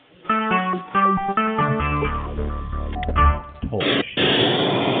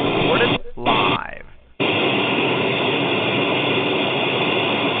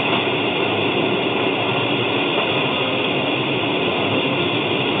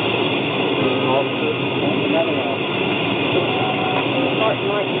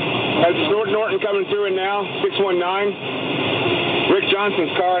That's Norton coming through and now, 619. Rick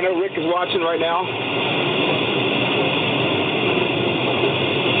Johnson's car. I know Rick is watching right now.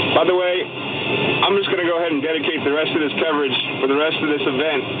 By the way, I'm just going to go ahead and dedicate the rest of this coverage for the rest of this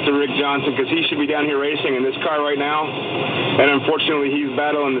event to Rick Johnson because he should be down here racing in this car right now. And unfortunately, he's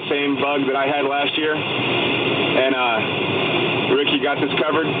battling the same bug that I had last year. And Rick, you got this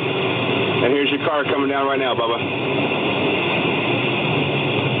covered. And here's your car coming down right now, Bubba.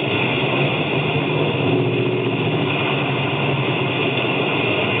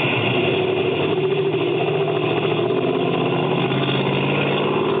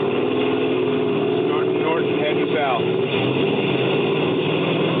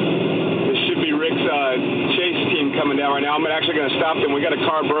 I'm actually going to stop them. We got a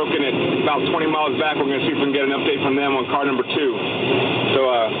car broken at about 20 miles back. We're going to see if we can get an update from them on car number 2. So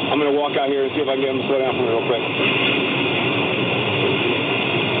I'm going to walk out here and see if I can get them to slow down for me real quick.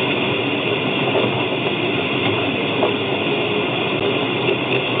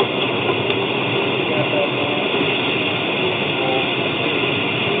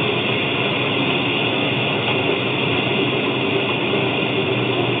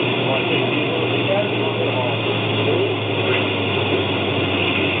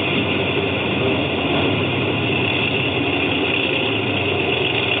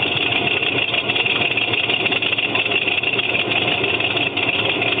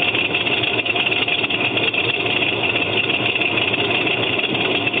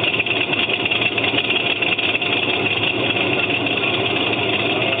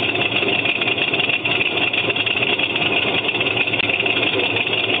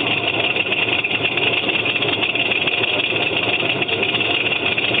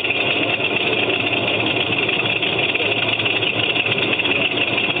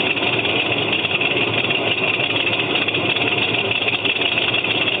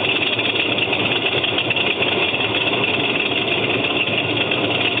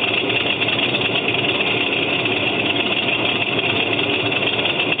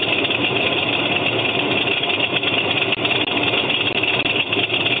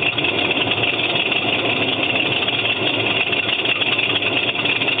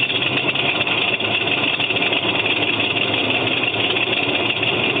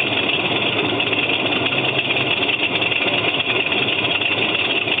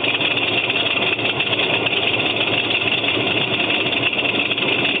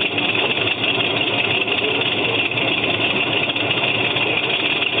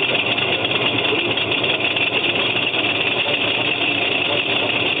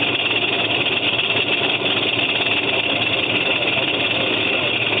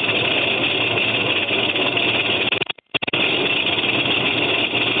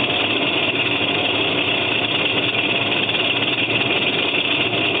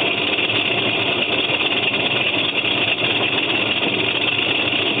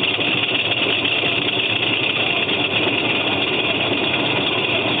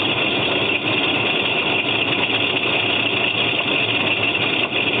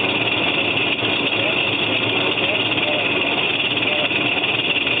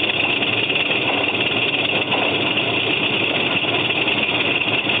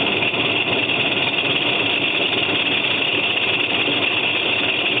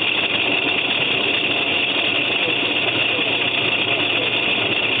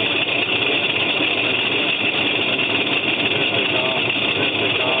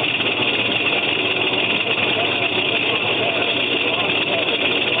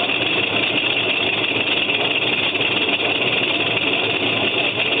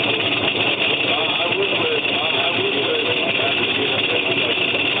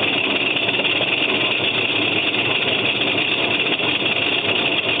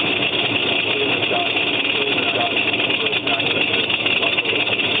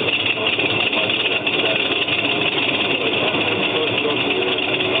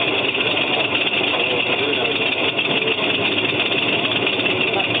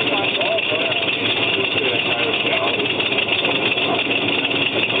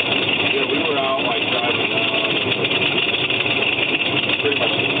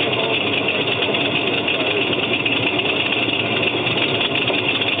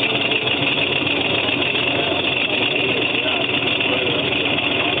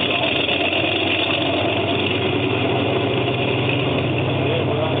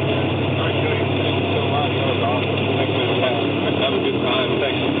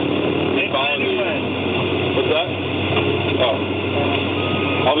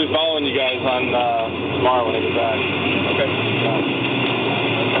 I'll be following you guys on tomorrow when I get back. Okay.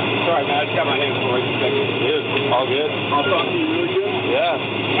 Sorry, man. I just got my hands full right this second. It is all good. I'll talk to you really good. Yeah.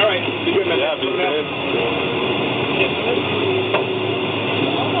 All right. Be good, man. Yeah, be safe.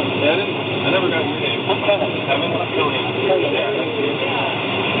 I never got your name. Kevin? Tony. Yeah, that's you.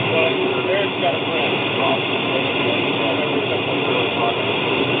 Well, Eric's got a friend.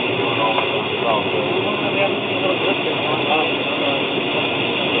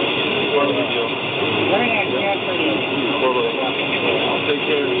 Quarterly deal. Very nice. Quarterly. Take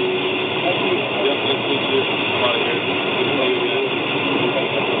care. Yep, take care. I'm out of here.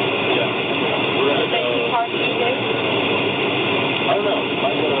 Yeah. We're going to go. I don't know.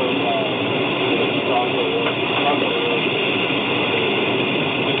 I go I'm going to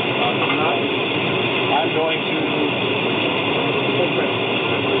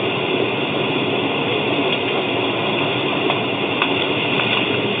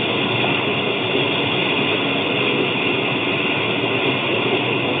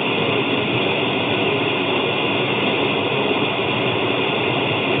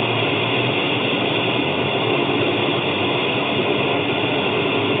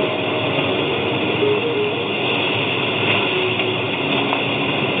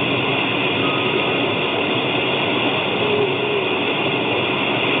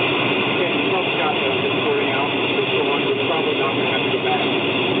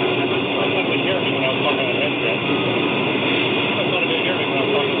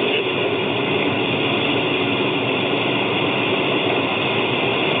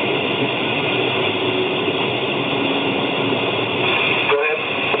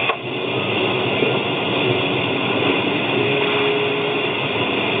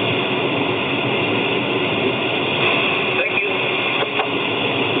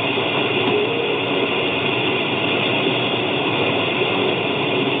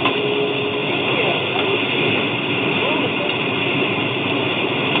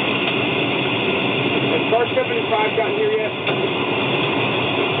gotten here yet?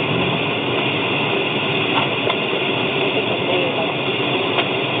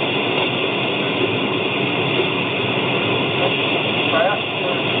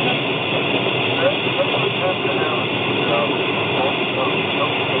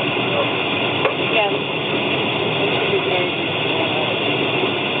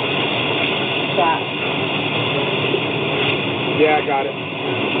 Yeah, I got it.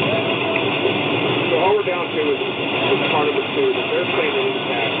 So all we're down to is car number 2. They're saying they need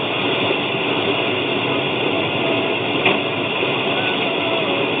cash.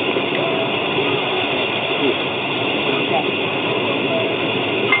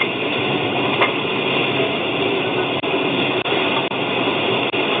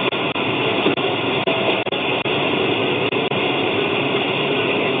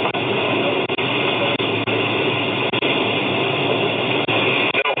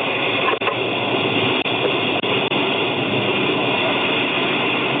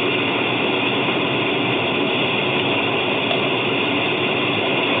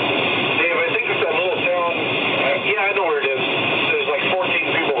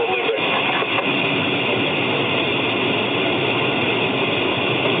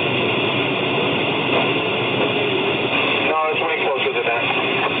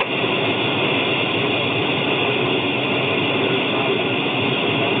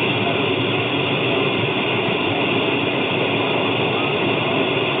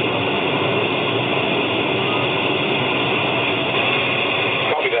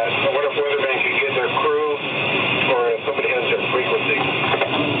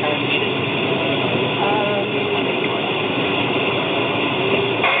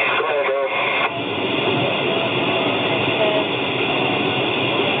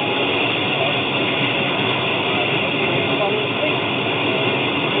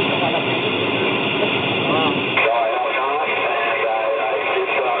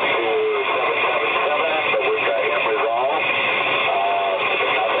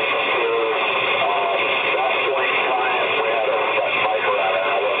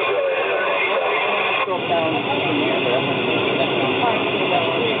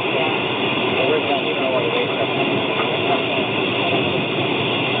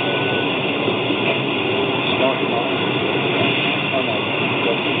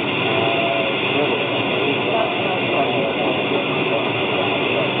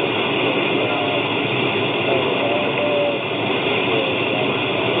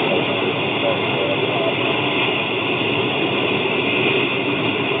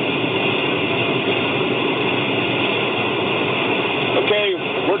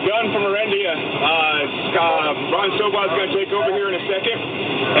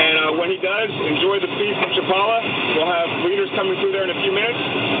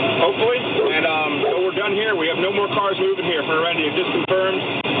 We're done on here. We have no more cars moving here for Randy. It just confirmed.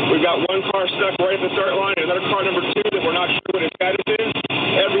 We've got one car stuck right at the start line, and another car number 2 that we're not sure what its status is.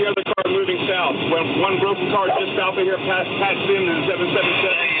 Every other car moving south. One broken car just south of here past Pat Sims and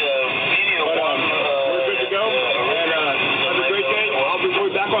 777. But we're good to go. And have a great day. We'll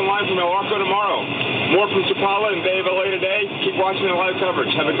be back online from El Arco tomorrow. More from Chapala and Bay of LA today. Keep watching the live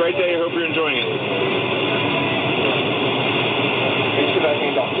coverage. Have a great day. I hope you're enjoying it. Thanks for that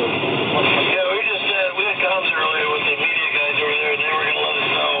handoff, George. Yeah, we had comms earlier with the media guys over there, and they were going to let us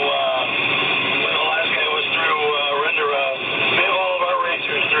know when the last guy was through. We have all of our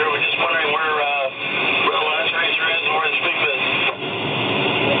racers through. We're just wondering where the last racer is and where the speed is.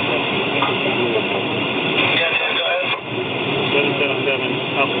 Yeah, Dan, go ahead.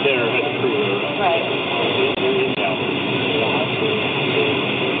 777 up there at the crew. Right.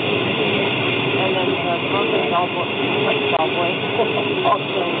 And then the broken subway.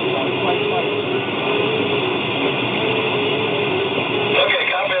 Okay,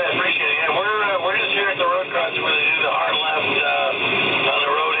 copy that. Appreciate it. Yeah, we're just here at the road cross where they do the hard left on the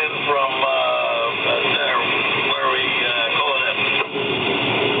road in from where we call it in.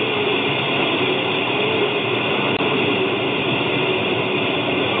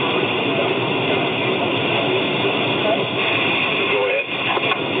 Go ahead.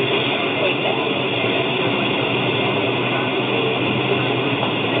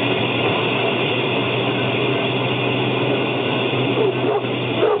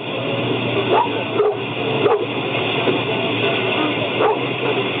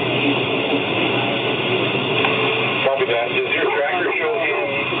 Copy that. Does your tracker show him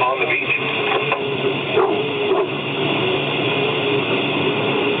on the beach?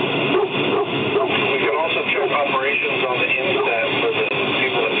 We can also check operations on the instat for the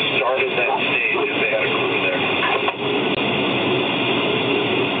people that started that stage if they had a crew there.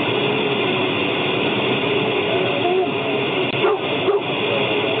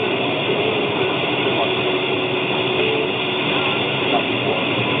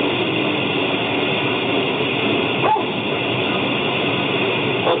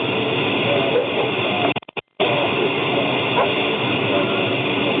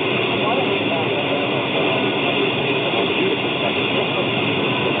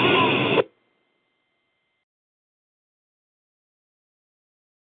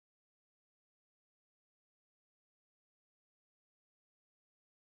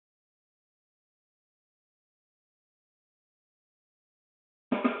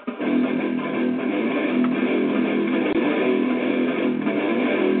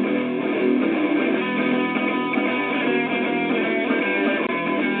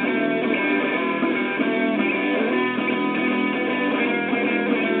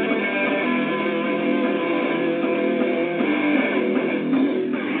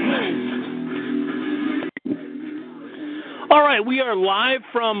 All right, we are live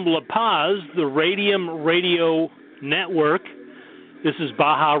from La Paz, the Radium Radio Network. This is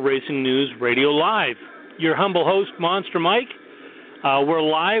Baja Racing News Radio Live. Your humble host, Monster Mike. We're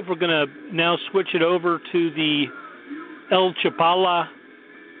live. We're going to now switch it over to the El Chapala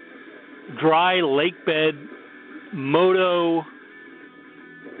Dry Lakebed Moto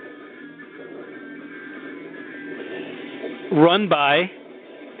run-by.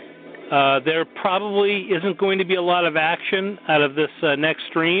 There probably isn't going to be a lot of action out of this next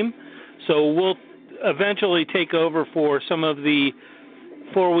stream, so we'll eventually take over for some of the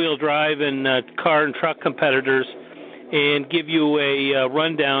four-wheel drive and car and truck competitors and give you a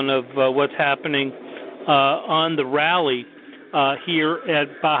rundown of what's happening on the rally here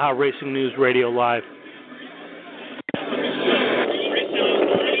at Baja Racing News Radio Live.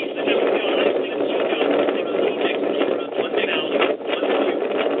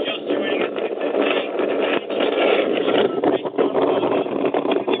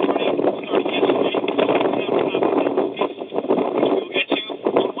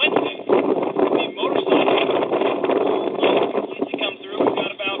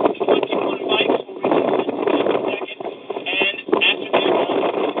 And after they're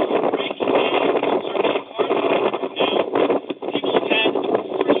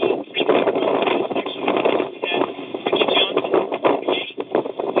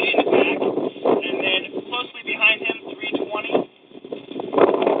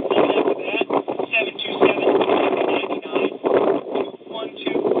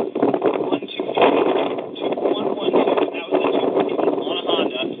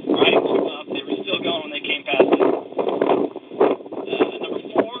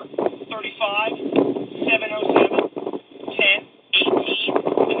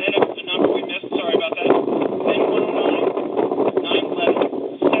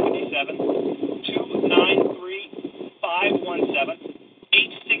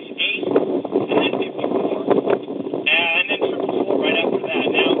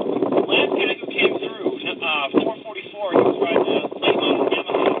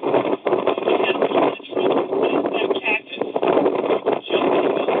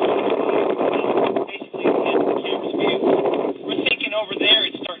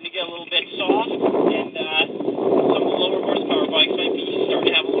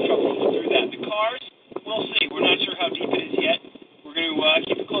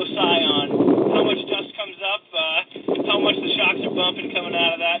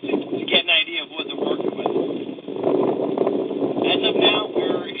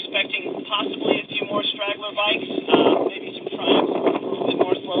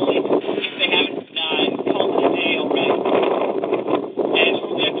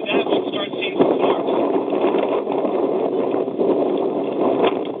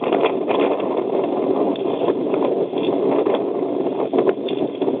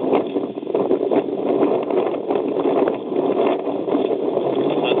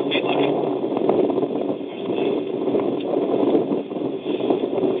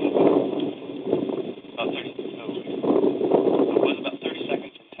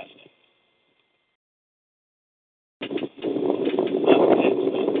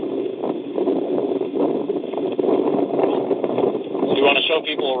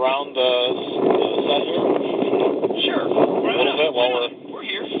people around the set here? Sure. A little bit while we're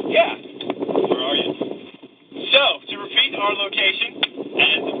here. Yeah. Where are you? So, to repeat our location,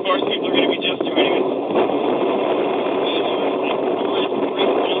 and of course people are going to be just joining us.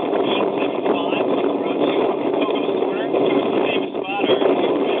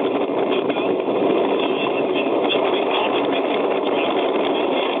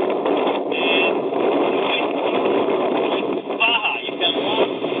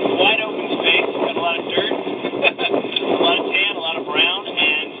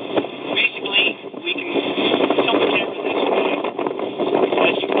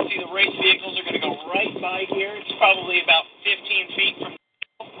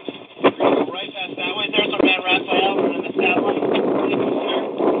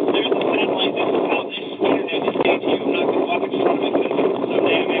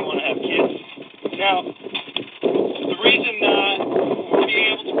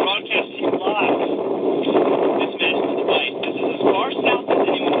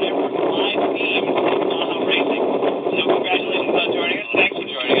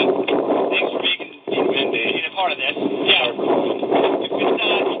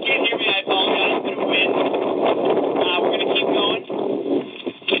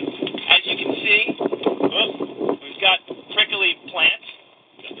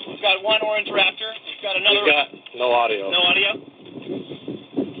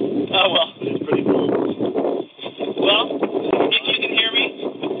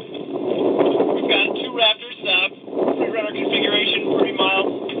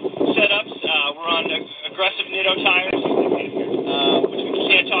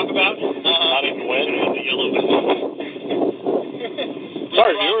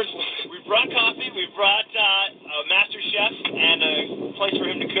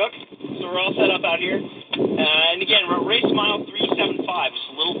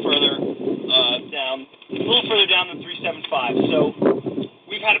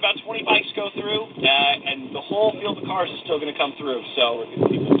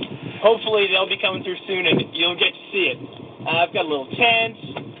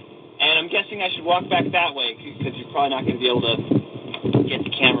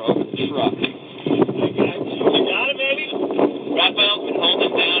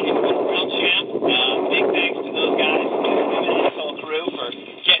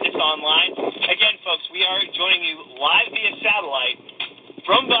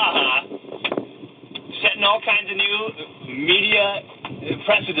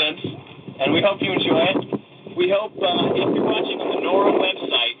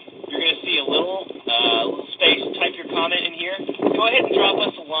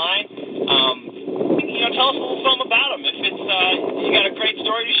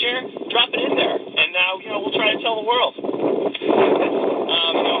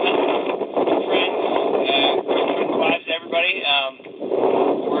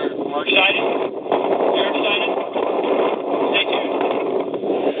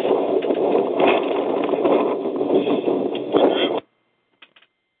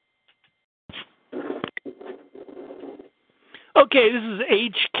 Okay, this is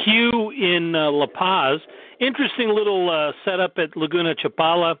HQ in La Paz. Interesting little setup at Laguna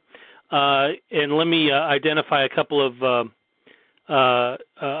Chapala. And let me identify a couple of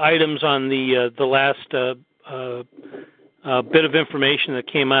items on the last bit of information that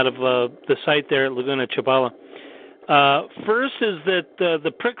came out of the site there at Laguna Chapala. First is that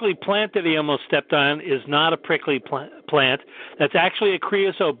the prickly plant that he almost stepped on is not a prickly plant. That's actually a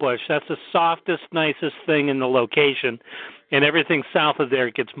creosote bush. That's the softest, nicest thing in the location. And everything south of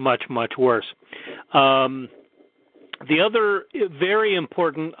there gets much, much worse. The other very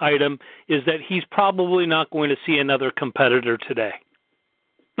important item is that he's probably not going to see another competitor today.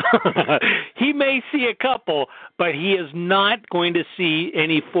 He may see a couple, but he is not going to see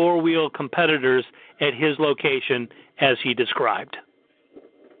any four-wheel competitors at his location as he described.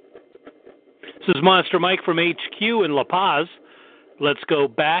 This is Monster Mike from HQ in La Paz. Let's go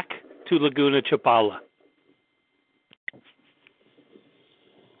back to Laguna Chapala.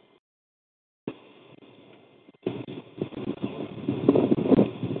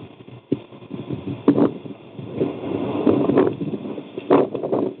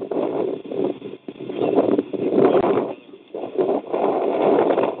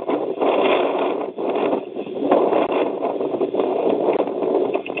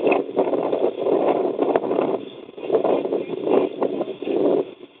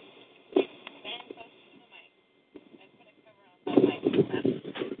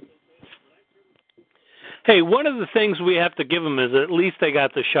 Hey, one of the things we have to give them is at least they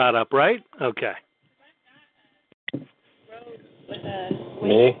got the shot up, right? Okay.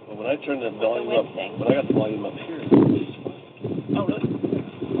 Me? Well, when I turned the volume up, when I got the volume up here, it was fine. Oh, really?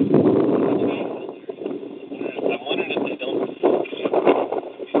 I'm wondering if they don't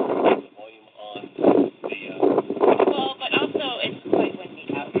have the volume on the... Well, but also it's quite windy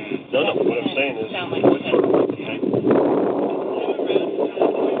out here. No, what I'm saying is... Sound like shit.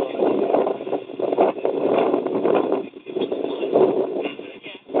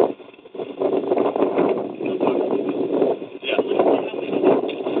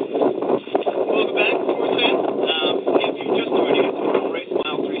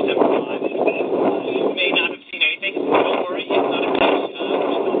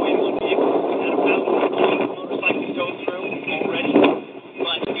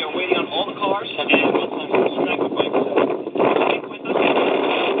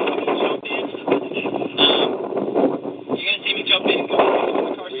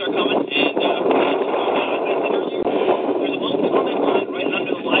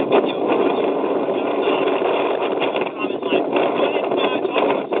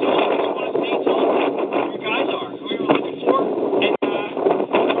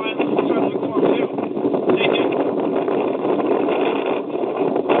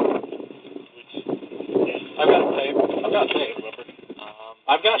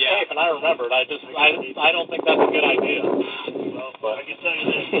 I don't think that's a good idea. Well, but I can tell you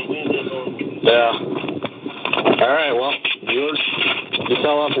this, the wind is over. Yeah. All right, well, you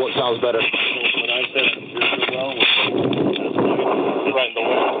tell us what sounds better. So when I said computer well, that's right in the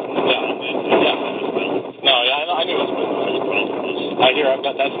wind. Yeah. No, yeah, I knew it was wind. I hear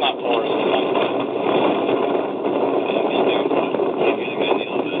that's not forest.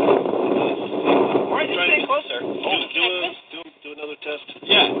 All right, try to get closer. Do another test.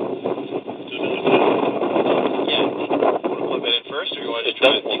 Yeah. Do another test. Yeah. Want to plug that in first, or you want to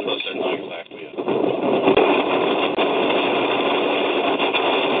try to get closer? Not exactly. Yeah.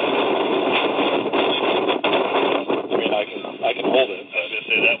 I mean, I can hold it. I was gonna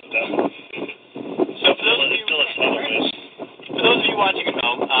say that. So for those of you watching at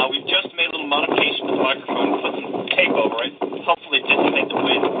home, we've just made a little modification to the microphone, put some tape over it, hopefully dissipate the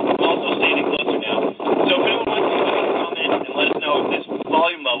wind. I'm also standing closer now. So if anyone wants to comment and let us know if this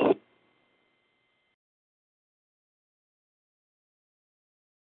volume level.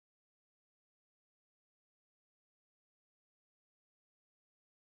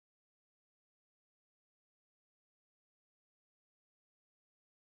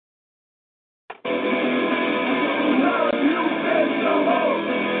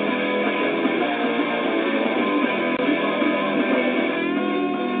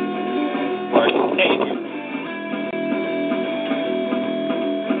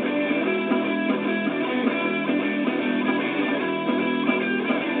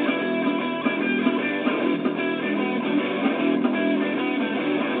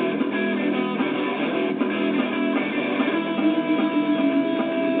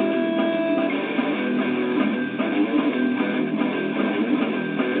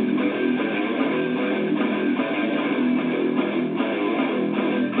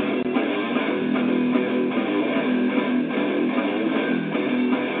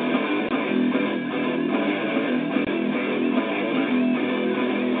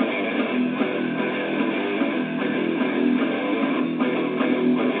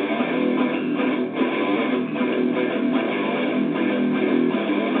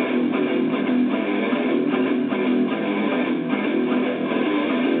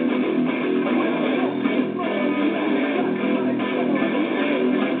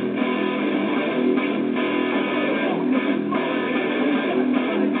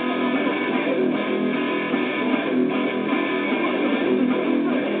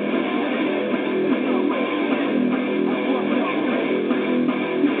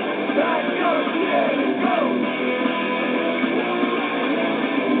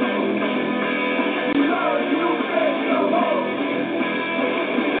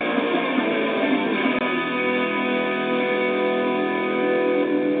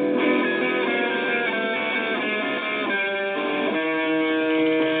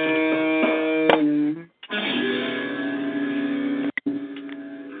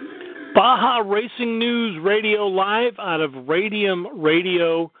 Baja Racing News Radio live out of Radium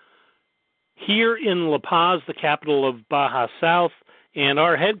Radio here in La Paz, the capital of Baja South, and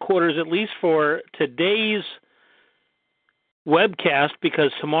our headquarters, at least for today's webcast,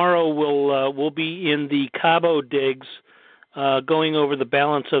 because tomorrow we'll be in the Cabo digs going over the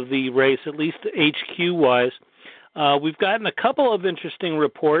balance of the race, at least HQ-wise. We've gotten a couple of interesting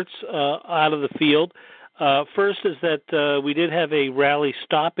reports out of the field. First is that we did have a rally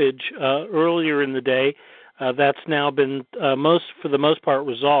stoppage earlier in the day. That's now been for the most part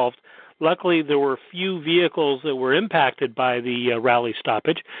resolved. Luckily, there were few vehicles that were impacted by the rally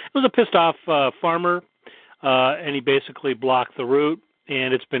stoppage. It was a pissed off farmer, and he basically blocked the route,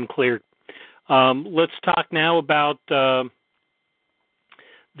 and it's been cleared. Let's talk now about the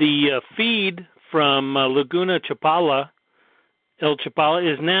feed from Laguna Chapala. El Chapala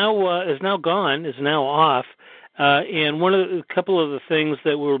is now gone, is now off, and a couple of the things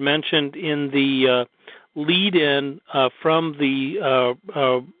that were mentioned in the lead-in from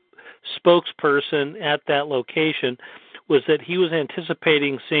the spokesperson at that location was that he was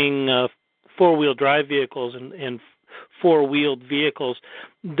anticipating seeing four-wheel drive vehicles and four-wheeled vehicles.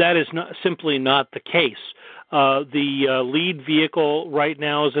 That is simply not the case. The lead vehicle right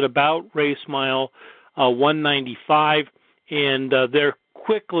now is at about race mile 195, and they're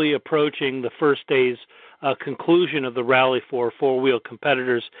quickly approaching the first day's conclusion of the rally for four-wheel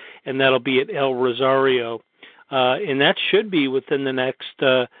competitors, and that'll be at El Rosario. And that should be within the next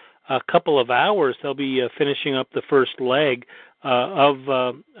couple of hours. They'll be finishing up the first leg of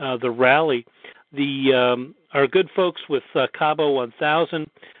the rally. Our good folks with Cabo 1000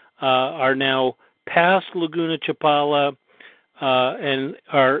 are now past Laguna Chapala and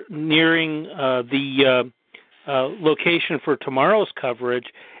are nearing the location for tomorrow's coverage,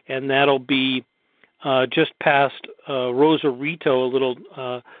 and that'll be just past Rosarito, a little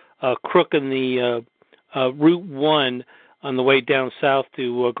crook in the Route 1 on the way down south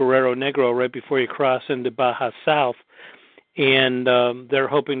to Guerrero Negro, right before you cross into Baja South. And they're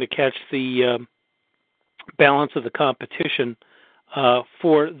hoping to catch the balance of the competition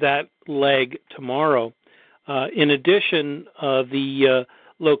for that leg tomorrow. In addition, the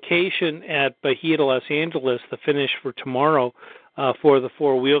location at Bahia de Los Angeles, the finish for tomorrow for the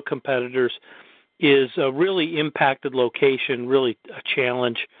four-wheel competitors, is a really impacted location, really a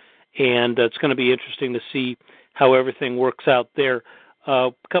challenge, and it's going to be interesting to see how everything works out there.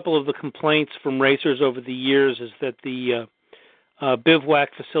 A couple of the complaints from racers over the years is that the bivouac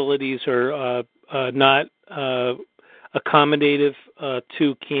facilities are not accommodative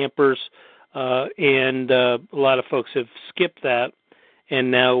to campers, and a lot of folks have skipped that and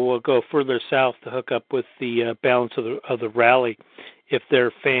now will go further south to hook up with the balance of the rally. If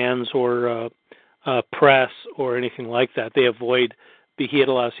they're fans or press or anything like that, they avoid Bahia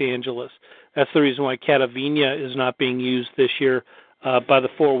de Los Angeles. That's the reason why Catavina is not being used this year by the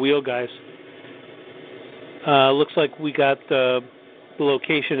four-wheel guys. Looks like we got the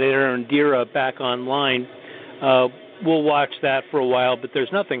location at Arandira back online. We'll watch that for a while, but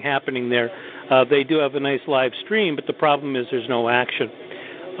there's nothing happening there. They do have a nice live stream, but the problem is there's no action.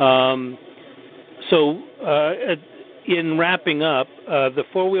 In wrapping up, the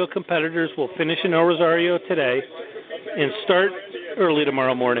four-wheel competitors will finish in El Rosario today and start early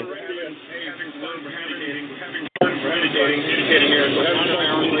tomorrow morning.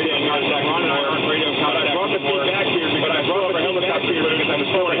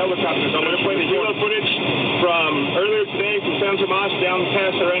 Footage from earlier today from San Tomas down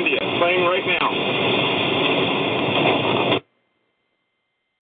past Arendia, playing right now.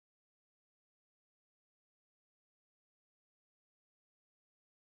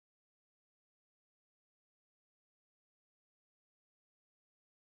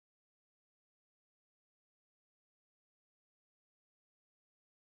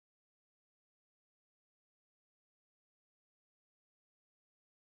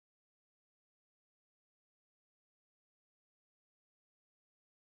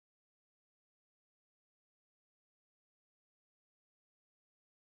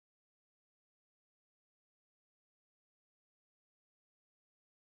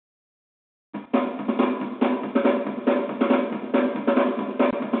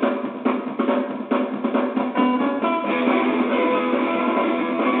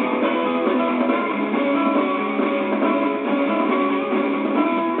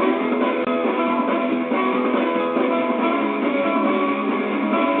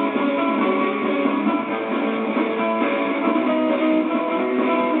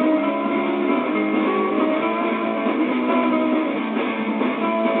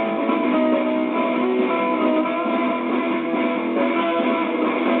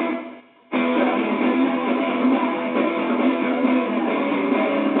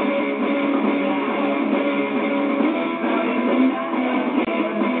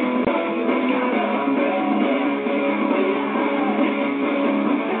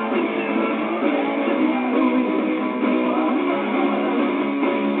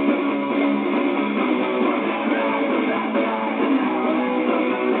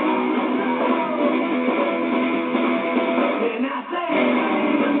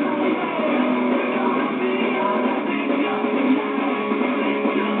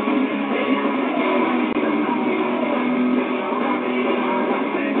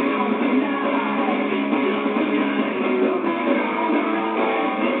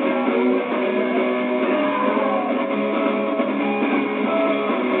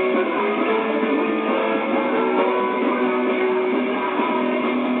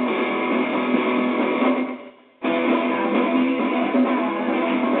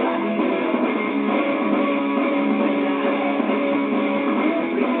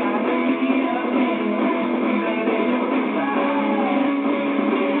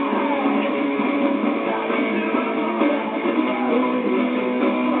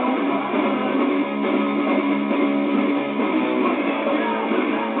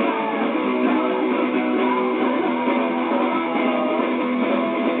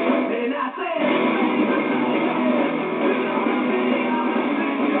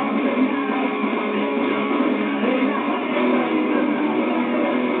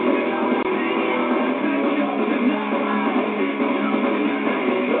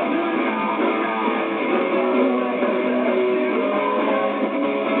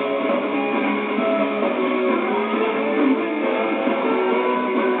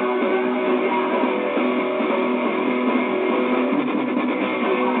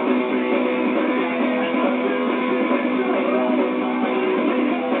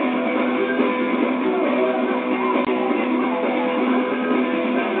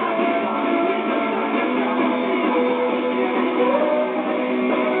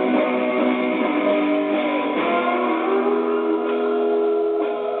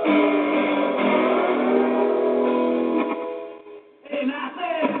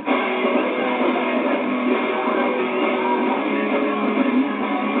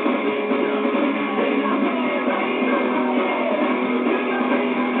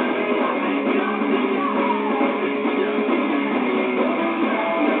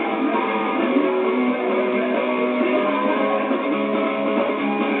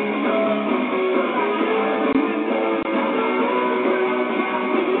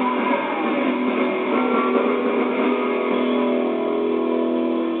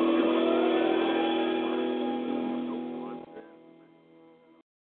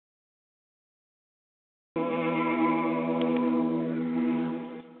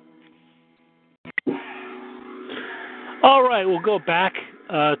 All right, we'll go back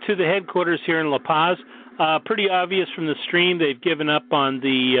to the headquarters here in La Paz. Pretty obvious from the stream, they've given up on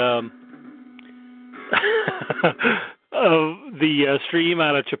the stream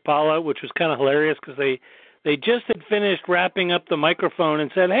out of Chapala, which was kind of hilarious because they just had finished wrapping up the microphone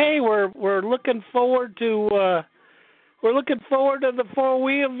and said, "Hey, we're looking forward to the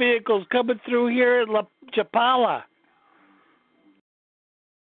 4-wheel vehicles coming through here at Chapala."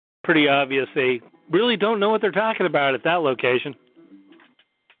 Pretty obvious they really don't know what they're talking about at that location.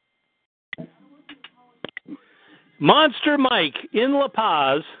 Monster Mike in La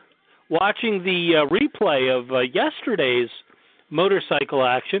Paz watching the replay of yesterday's motorcycle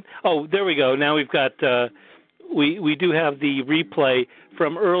action. Oh, there we go. Now we've got, we do have the replay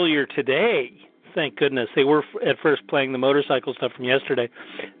from earlier today. Thank goodness. They were at first playing the motorcycle stuff from yesterday.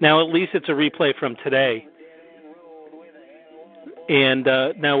 Now at least it's a replay from today. And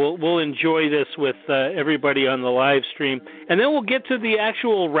now we'll enjoy this with everybody on the live stream. And then we'll get to the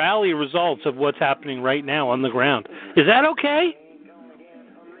actual rally results of what's happening right now on the ground. Is that okay?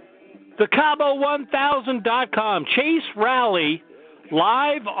 The Cabo1000.com Chase Rally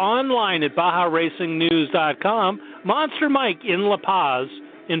live online at BajaRacingNews.com. Monster Mike in La Paz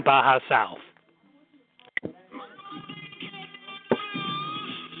in Baja South.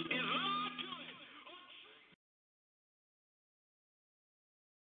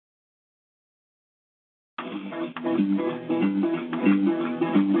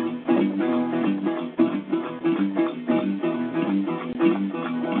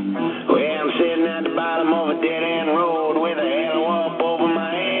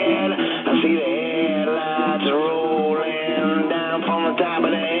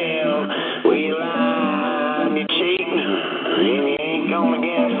 You ain't gonna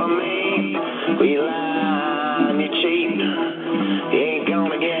get it from me.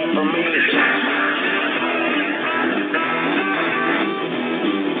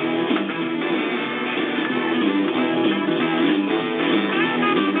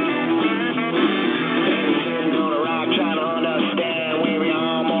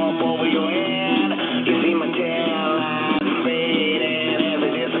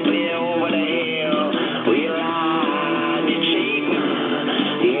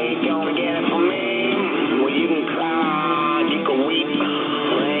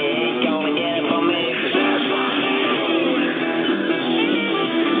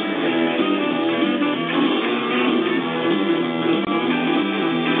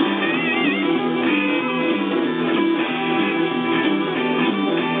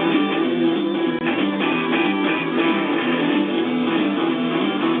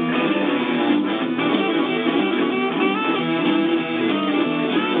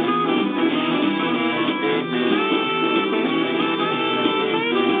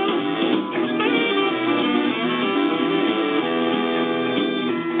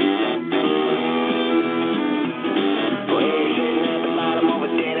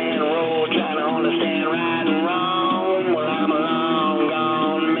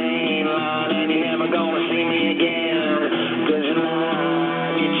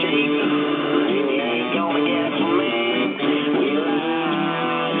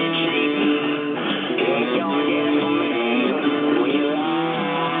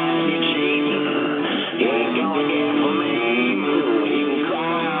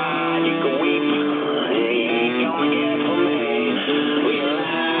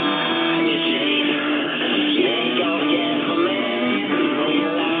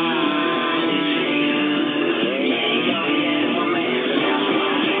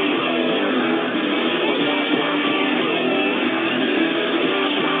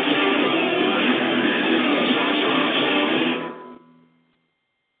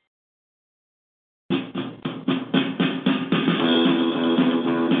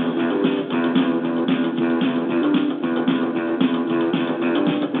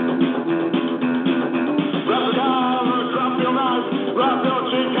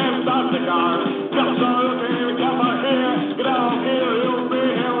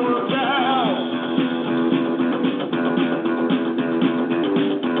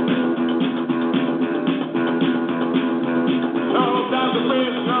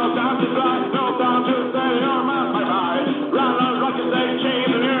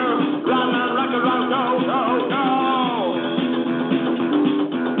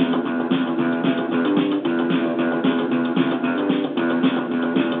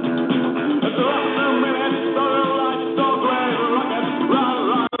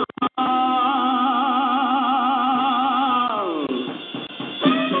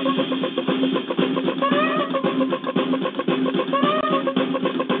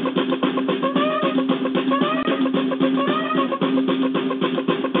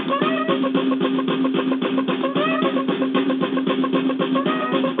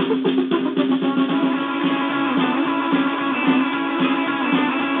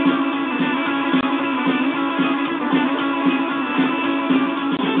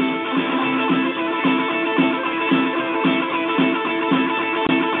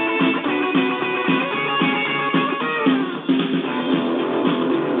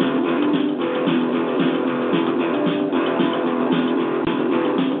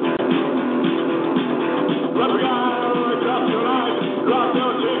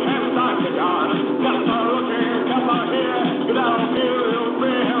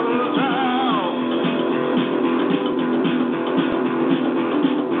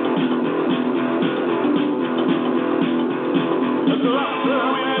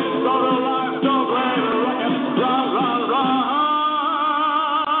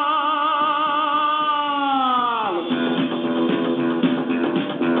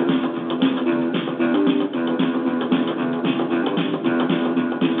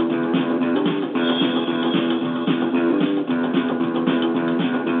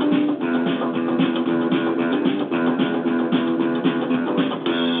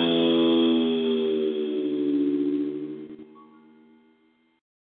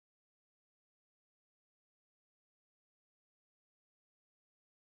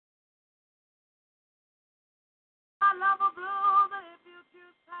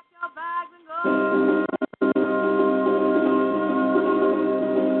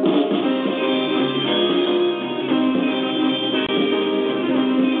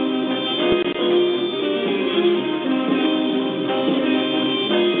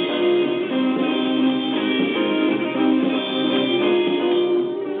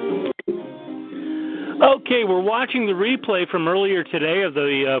 Okay, we're watching the replay from earlier today of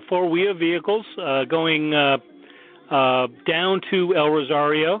the four-wheel vehicles going down to El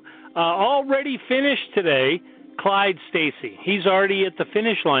Rosario. Already finished today, Clyde Stacy. He's already at the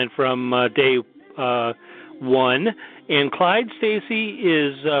finish line from day one. And Clyde Stacy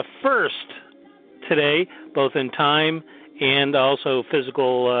is first today, both in time and also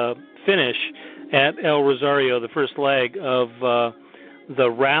physical finish at El Rosario, the first leg of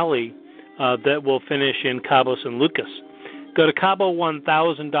the rally that will finish in Cabo San Lucas. Go to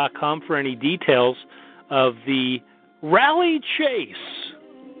Cabo1000.com for any details of the Rally Chase,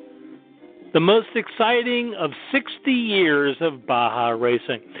 the most exciting of 60 years of Baja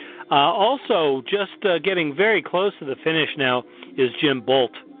racing. Also, just getting very close to the finish now is Jim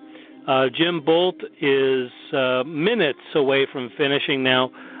Bolt. Jim Bolt is minutes away from finishing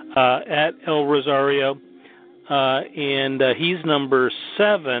now at El Rosario, and he's number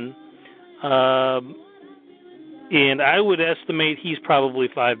 7. And I would estimate he's probably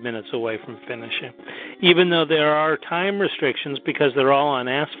 5 minutes away from finishing, even though there are time restrictions because they're all on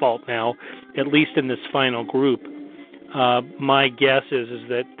asphalt now, at least in this final group. My guess is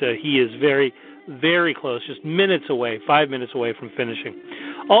that he is very, very close, just minutes away, 5 minutes away from finishing.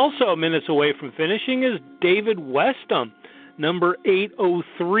 Also minutes away from finishing is David Westham, number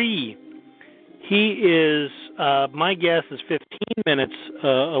 803. He is, my guess is 15 minutes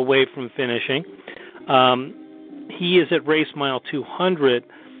away from finishing. He is at race mile 200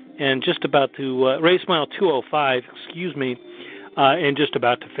 and just about to, race mile 205, and just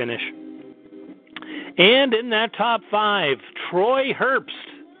about to finish. And in that top 5, Troy Herbst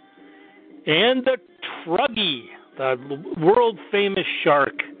and the Truggy, the world-famous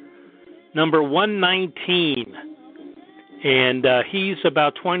shark, number 119. And he's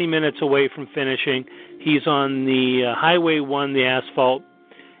about 20 minutes away from finishing. He's on the Highway 1, the asphalt,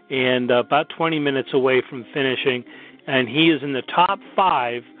 and about 20 minutes away from finishing. And he is in the top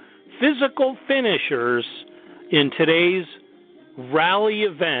 5 physical finishers in today's rally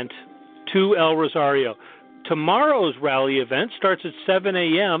event to El Rosario. Tomorrow's rally event starts at 7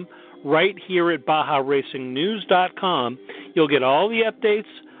 a.m. right here at BajaRacingNews.com. You'll get all the updates,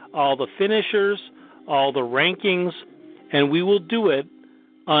 all the finishers, all the rankings, and we will do it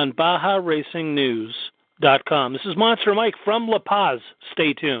on BajaRacingNews.com. This is Monster Mike from La Paz.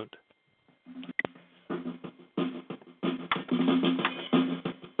 Stay tuned.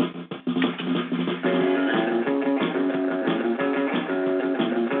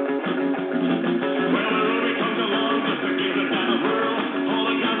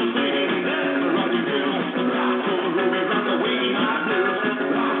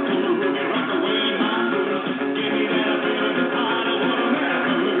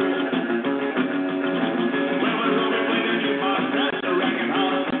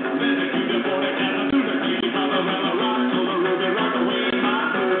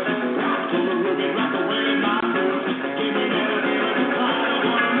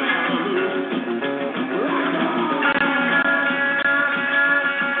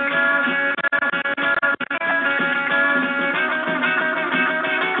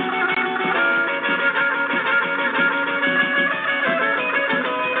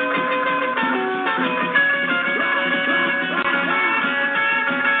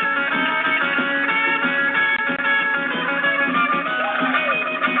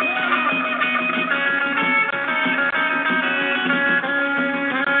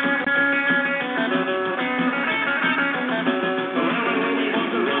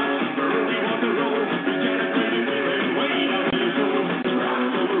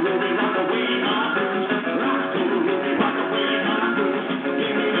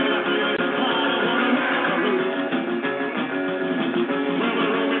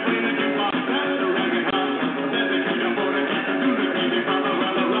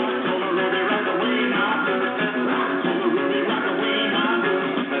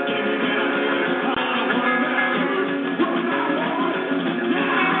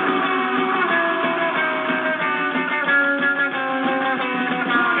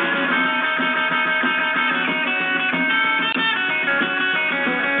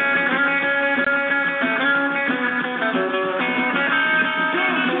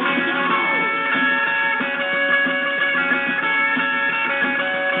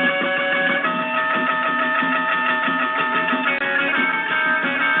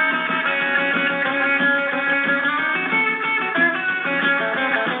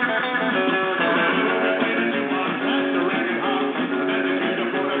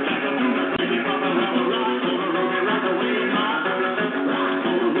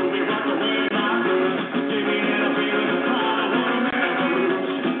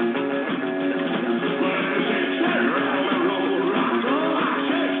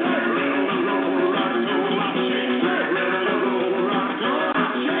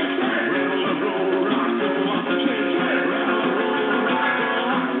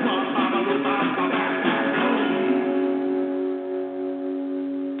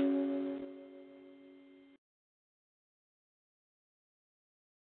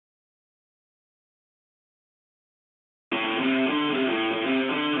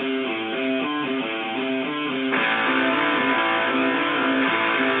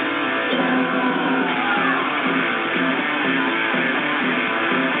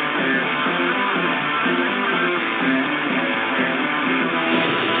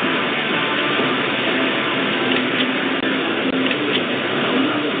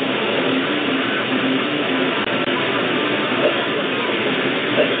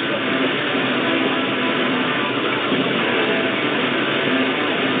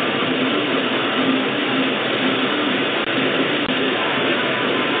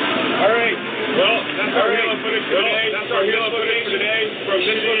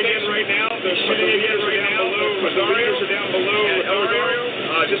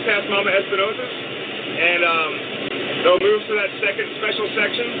 just past Mama Espinosa's, and they'll move to that second special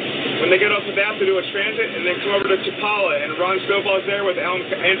section. When they get off of that, they do a transit, and then come over to Chapala, and Ron Snowball's there with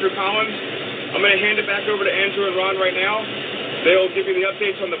Andrew Collins. I'm going to hand it back over to Andrew and Ron right now. They'll give you the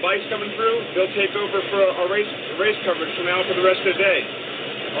updates on the bikes coming through. They'll take over for our race coverage from now for the rest of the day.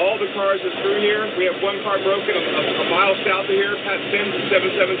 All the cars are through here. We have one car broken a mile south of here. Pat Sims at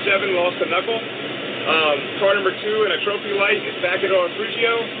 777 lost a knuckle. Car number 2 and a trophy light is back at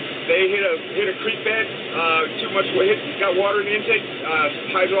Orfrigio. They hit a creek bed. Too much got water in the intake.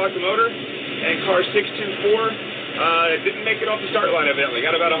 Hydraulic the motor. And car 624 didn't make it off the start line evidently.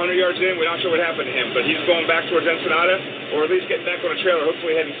 Got about 100 yards in. We're not sure what happened to him, but he's going back towards Ensenada, or at least getting back on a trailer,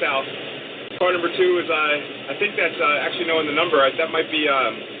 hopefully heading south. Car number 2 is, I think that's actually knowing the number. That might be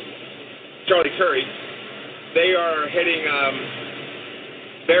Charlie Curry. They are heading.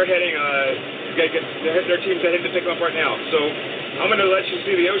 Their team's heading to pick them up right now. So I'm going to let you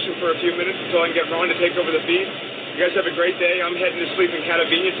see the ocean for a few minutes until I can get Ron to take over the feed. You guys have a great day. I'm heading to sleep in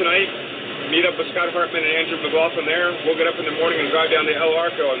Catavina tonight. Meet up with Scott Hartman and Andrew McLaughlin there. We'll get up in the morning and drive down to El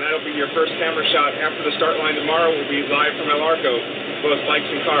Arco, and that'll be your first camera shot after the start line tomorrow. We'll be live from El Arco, both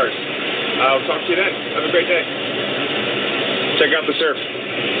bikes and cars. I'll talk to you then. Have a great day. Check out the surf.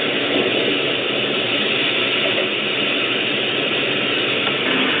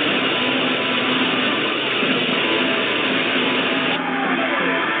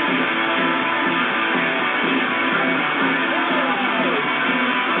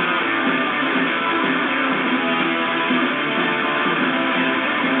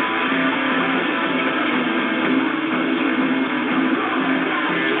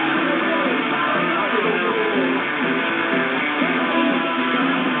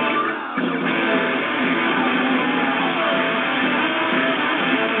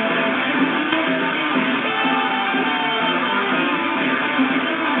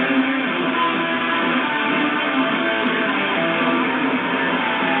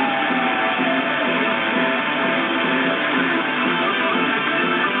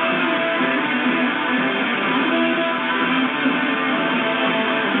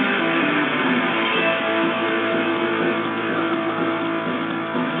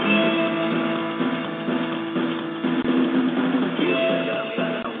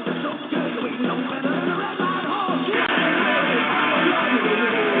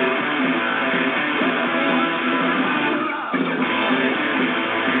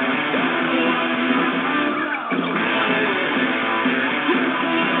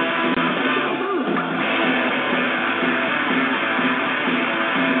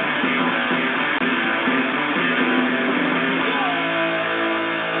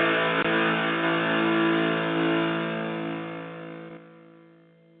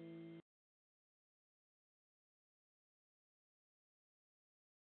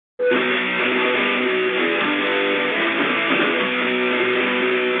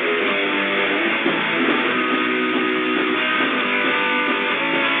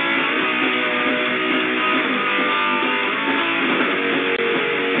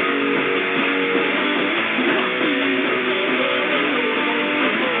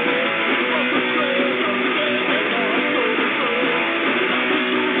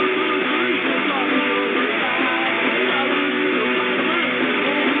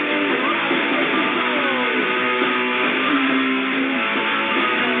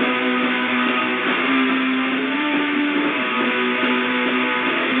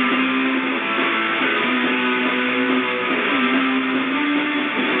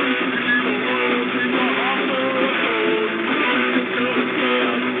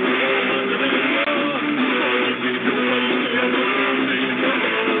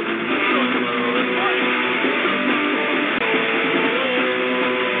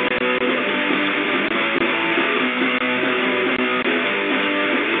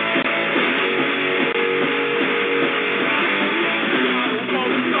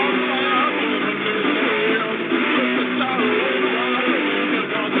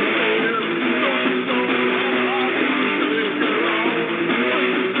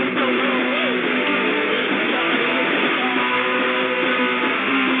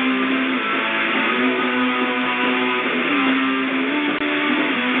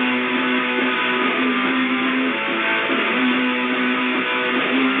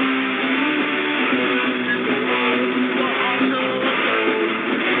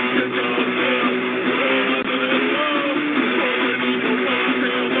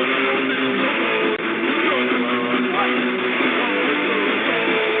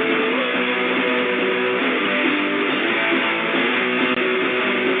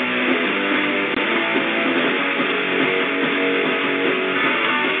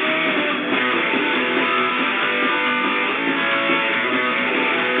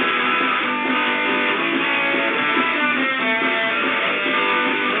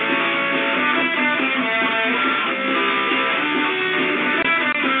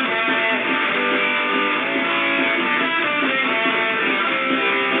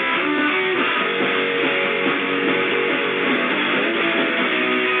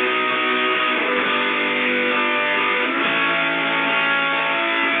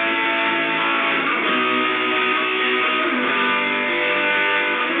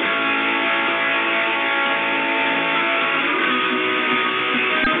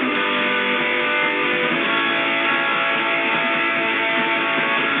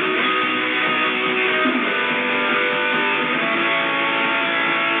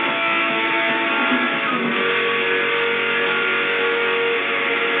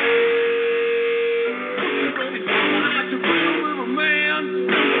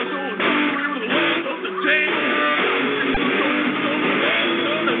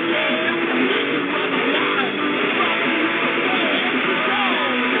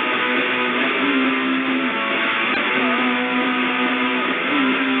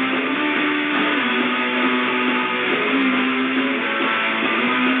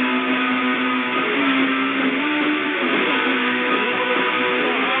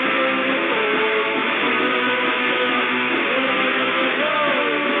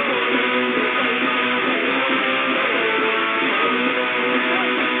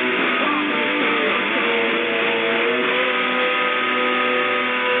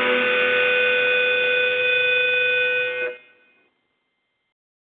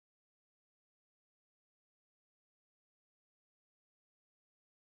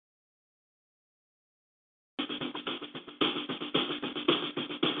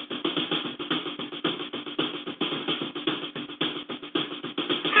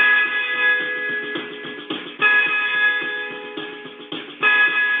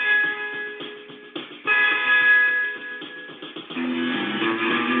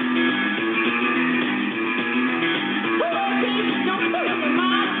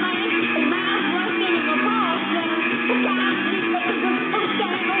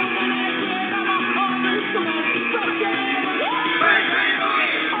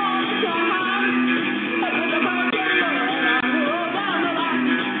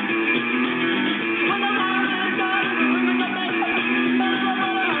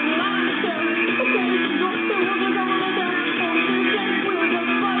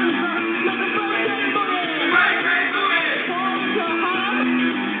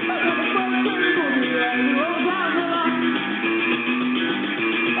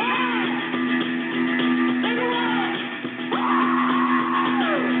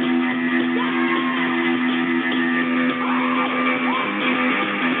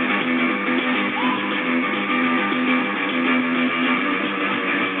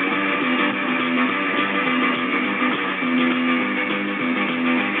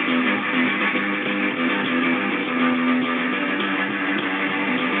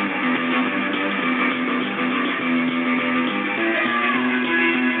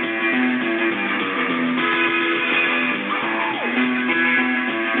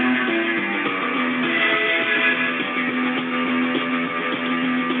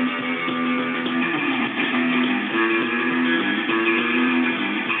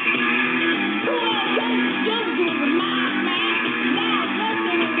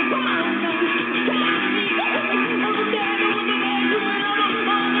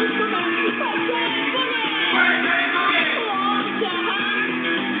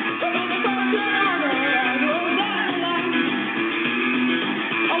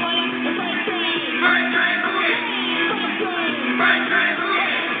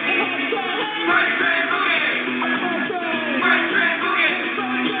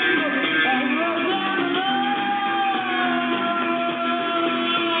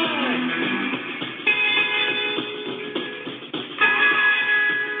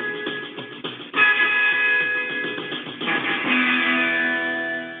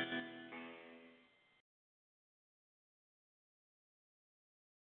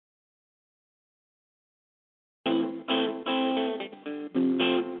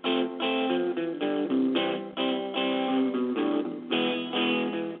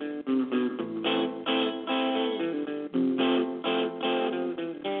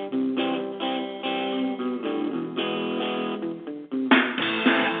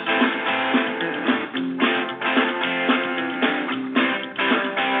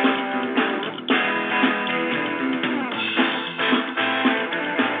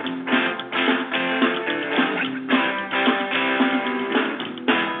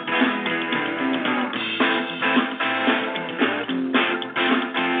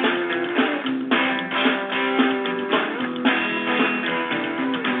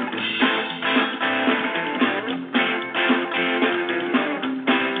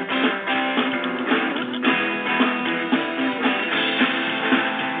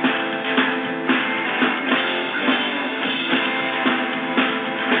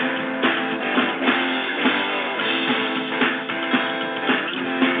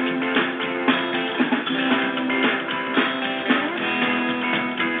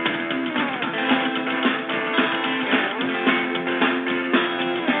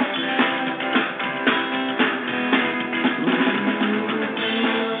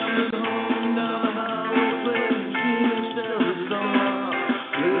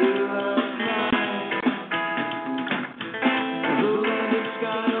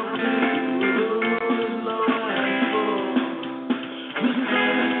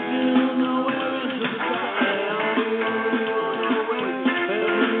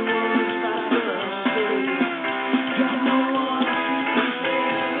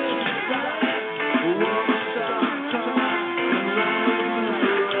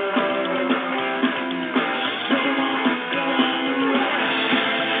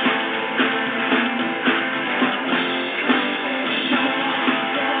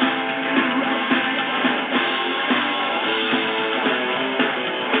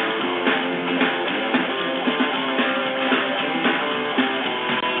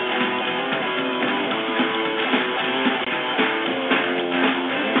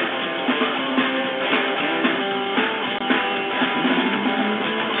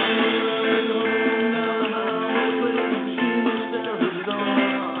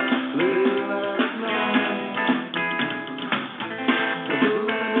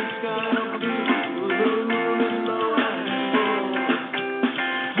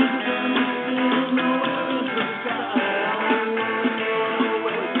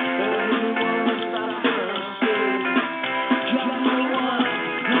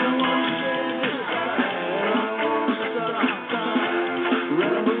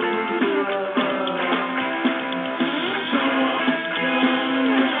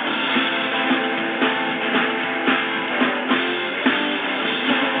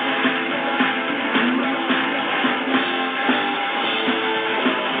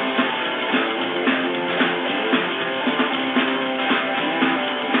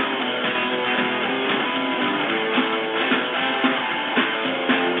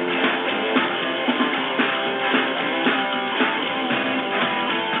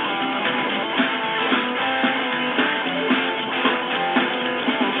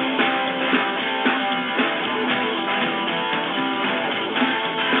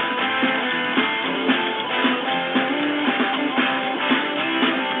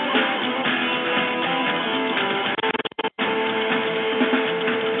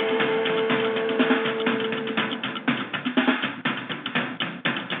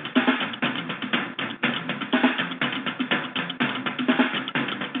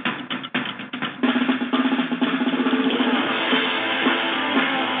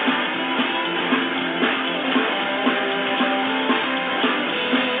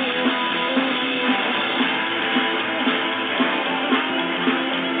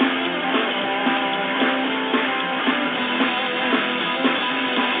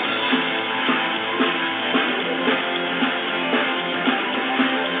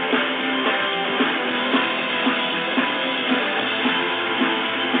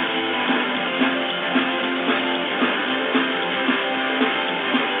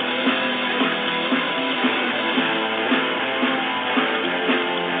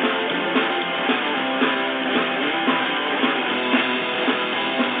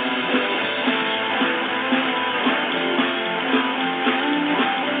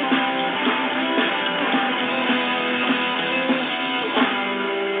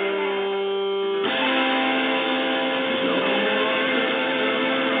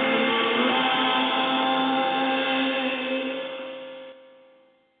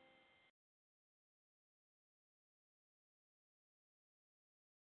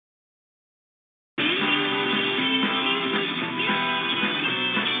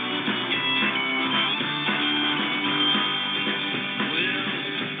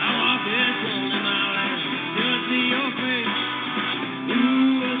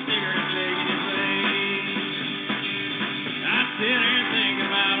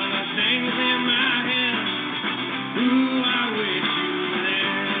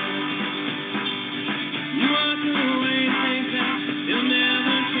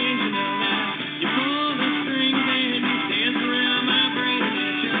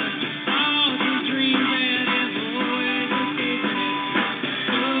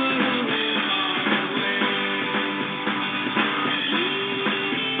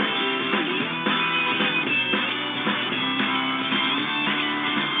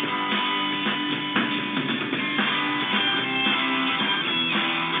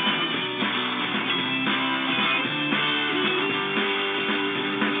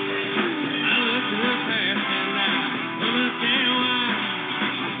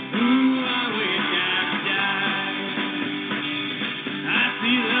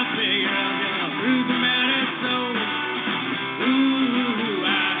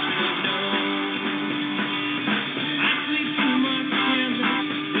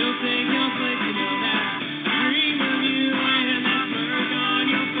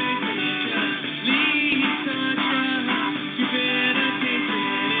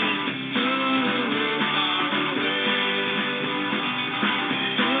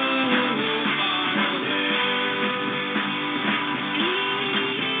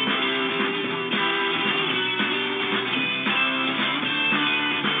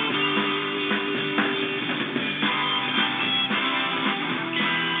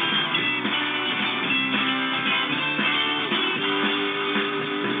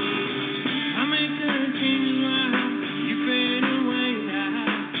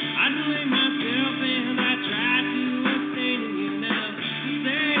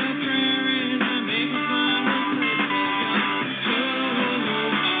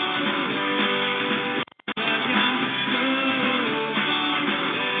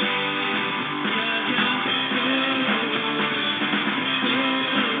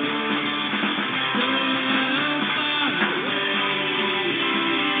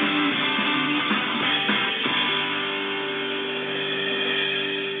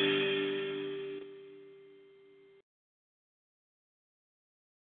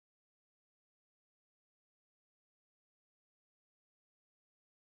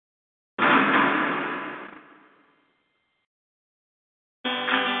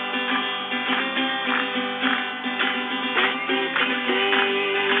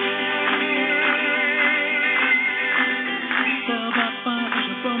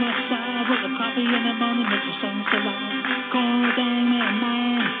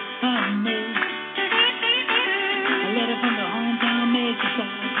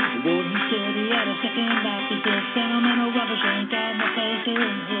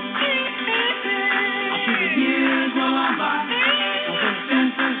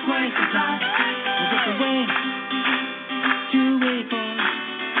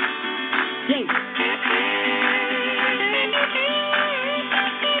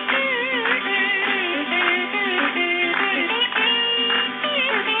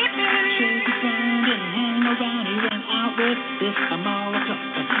 with this, I'm all a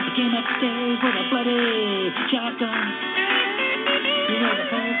talker. I came upstairs with a bloody shotgun. You know the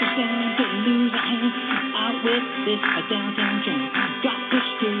purpose stand, couldn't lose a hand. Out with this, a downtown jam. Got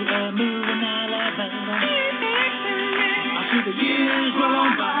pushed through a moving elevator. I see the years roll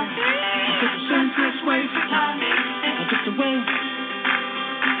on by. I took a senseless waste of time. I took the way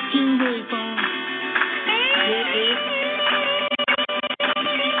to reform.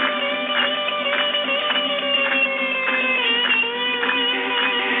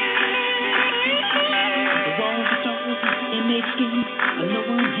 Skin. No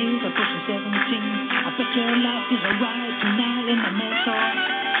one here for pushing 17. I bet your life is a ride tonight in the metro.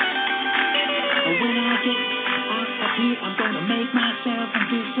 When I get out of here, I'm gonna make myself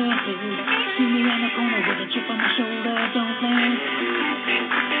disappear. See me on the corner with a chip on my shoulder, don't plan.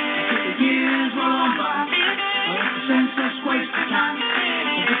 I see the years roll on by. I like the senseless waste of time.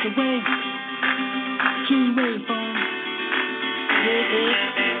 And just a way to reform.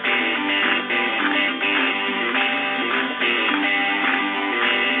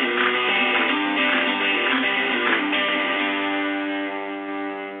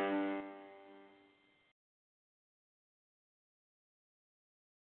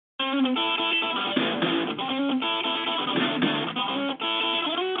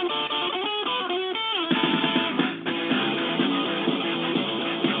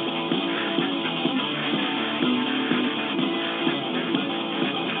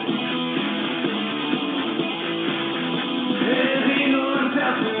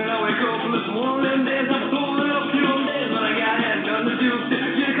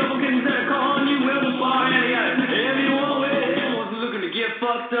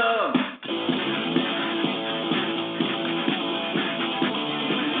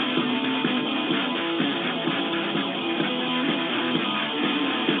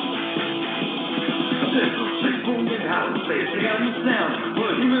 They got me sound.